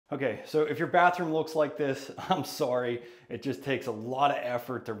Okay, so if your bathroom looks like this, I'm sorry. It just takes a lot of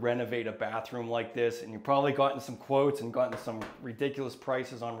effort to renovate a bathroom like this, and you've probably gotten some quotes and gotten some ridiculous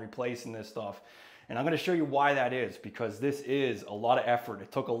prices on replacing this stuff. And I'm gonna show you why that is, because this is a lot of effort. It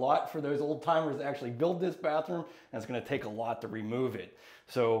took a lot for those old timers to actually build this bathroom, and it's gonna take a lot to remove it.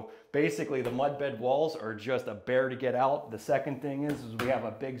 So basically the mud bed walls are just a bear to get out. The second thing is we have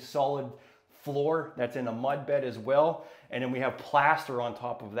a big solid floor that's in a mud bed as well, and then we have plaster on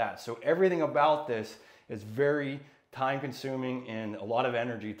top of that. So everything about this is very time consuming and a lot of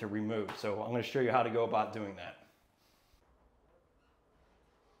energy to remove. So I'm going to show you how to go about doing that.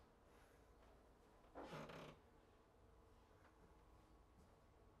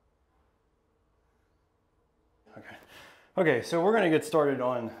 Okay, so we're going to get started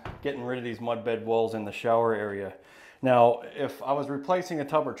on getting rid of these mud bed walls in the shower area. Now, if I was replacing a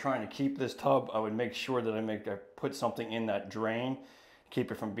tub or trying to keep this tub, I would make sure that I put something in that drain,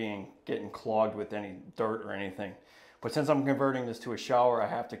 keep it from getting clogged with any dirt or anything. But since I'm converting this to a shower, I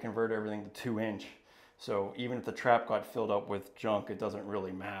have to convert everything to 2-inch. So even if the trap got filled up with junk, it doesn't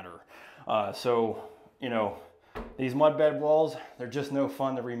really matter. So, you know, these mud bed walls, they're just no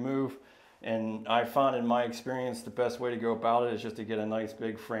fun to remove. And I found in my experience, the best way to go about it is just to get a nice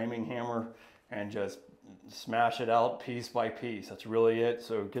big framing hammer and just smash it out piece by piece. That's really it.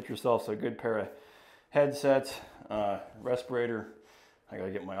 So get yourself a good pair of headsets, respirator. I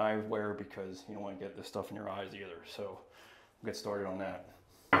gotta get my eyewear because you don't want to get this stuff in your eyes either. So we'll get started on that.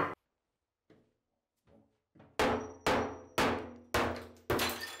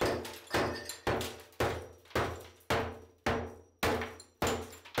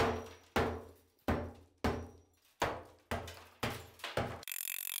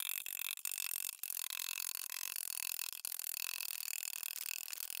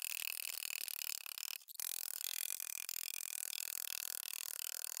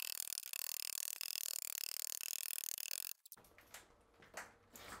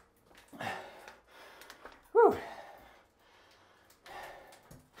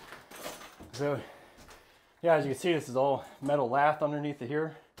 So yeah, as you can see, this is all metal lath underneath it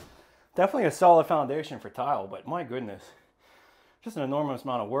here. Definitely a solid foundation for tile, but my goodness, just an enormous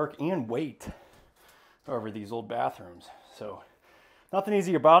amount of work and weight over these old bathrooms. So nothing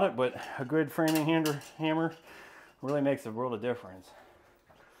easy about it, but a good framing hammer really makes a world of difference.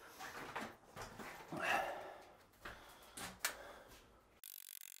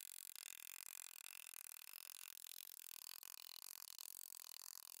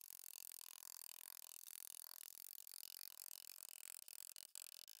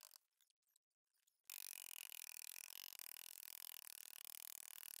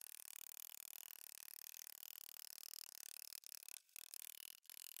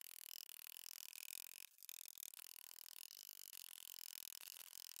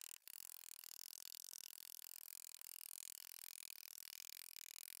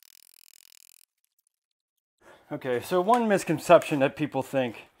 Okay, so one misconception that people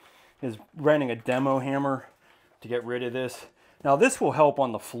think is renting a demo hammer to get rid of this. Now this will help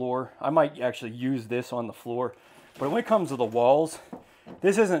on the floor. I might actually use this on the floor, but when it comes to the walls,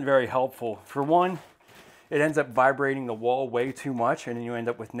 this isn't very helpful. For one, it ends up vibrating the wall way too much, and then you end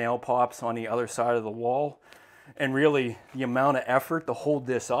up with nail pops on the other side of the wall. And really, the amount of effort to hold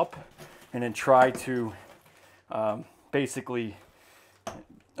this up and then try to basically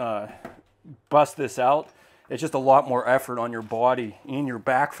bust this out, it's just a lot more effort on your body and your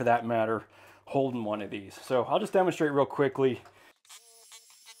back for that matter holding one of these. So I'll just demonstrate real quickly.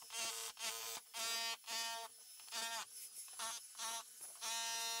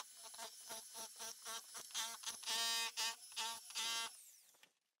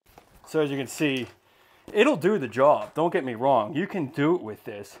 So as you can see, it'll do the job. Don't get me wrong. You can do it with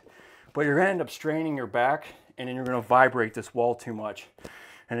this, but you're going to end up straining your back, and then you're going to vibrate this wall too much.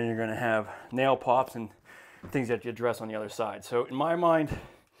 And then you're going to have nail pops and things that you address on the other side. So in my mind,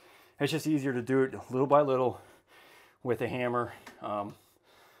 it's just easier to do it little by little with a hammer.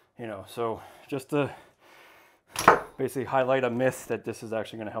 You know, so just to basically highlight a myth that this is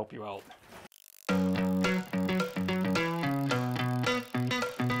actually going to help you out.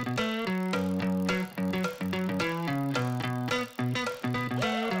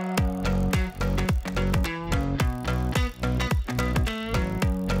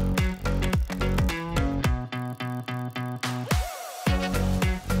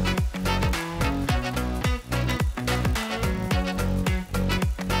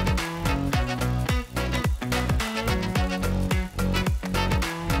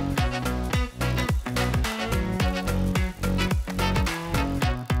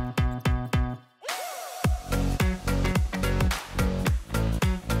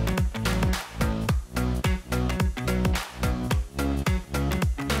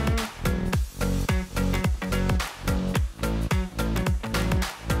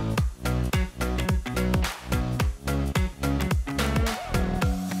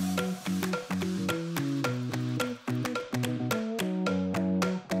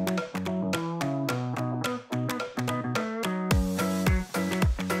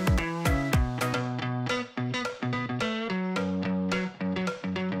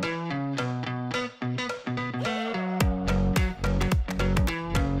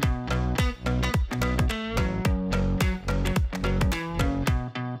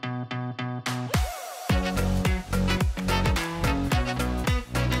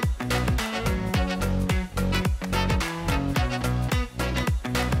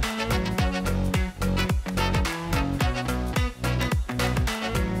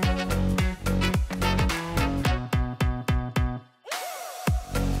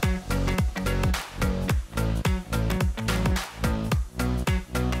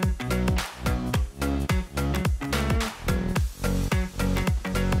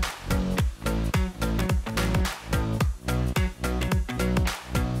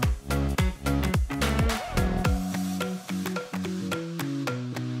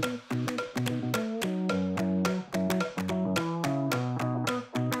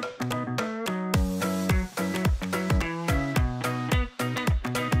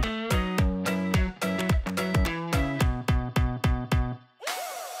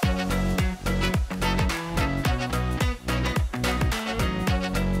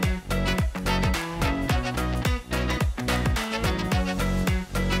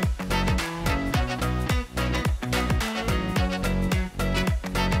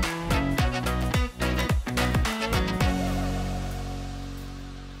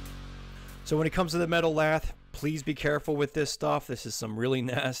 So when it comes to the metal lath, please be careful with this stuff. This is some really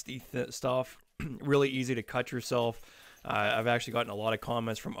nasty stuff, really easy to cut yourself. I've actually gotten a lot of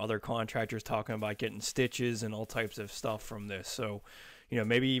comments from other contractors talking about getting stitches and all types of stuff from this. So, you know,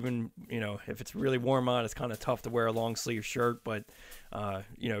 maybe even, you know, if it's really warm out, it's kind of tough to wear a long sleeve shirt, but,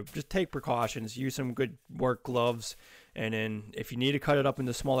 you know, just take precautions, use some good work gloves. And then if you need to cut it up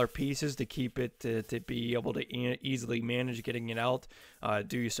into smaller pieces to keep it to be able to easily manage getting it out,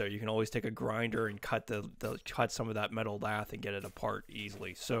 do so. You can always take a grinder and cut cut some of that metal lath and get it apart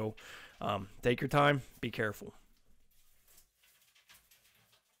easily. So take your time, be careful.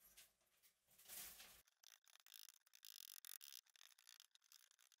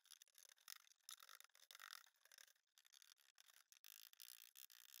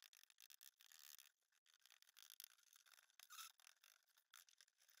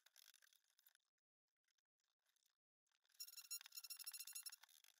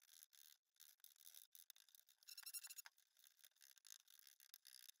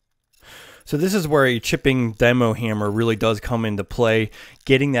 So this is where a chipping demo hammer really does come into play,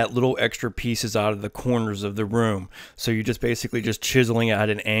 getting that little extra pieces out of the corners of the room. So you're just basically just chiseling at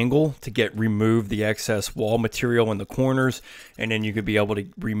an angle to remove the excess wall material in the corners, and then you could be able to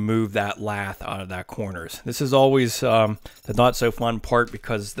remove that lath out of that corners. This is always the not so fun part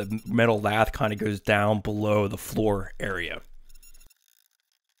because the metal lath kind of goes down below the floor area.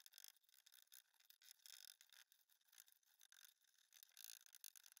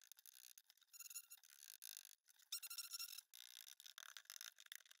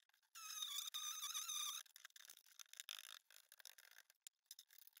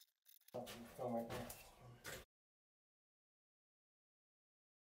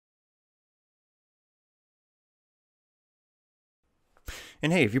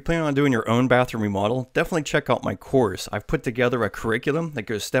 And hey, if you're planning on doing your own bathroom remodel, definitely check out my course. I've put together a curriculum that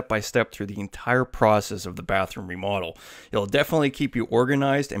goes step by step through the entire process of the bathroom remodel. It'll definitely keep you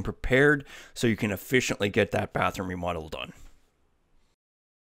organized and prepared so you can efficiently get that bathroom remodel done.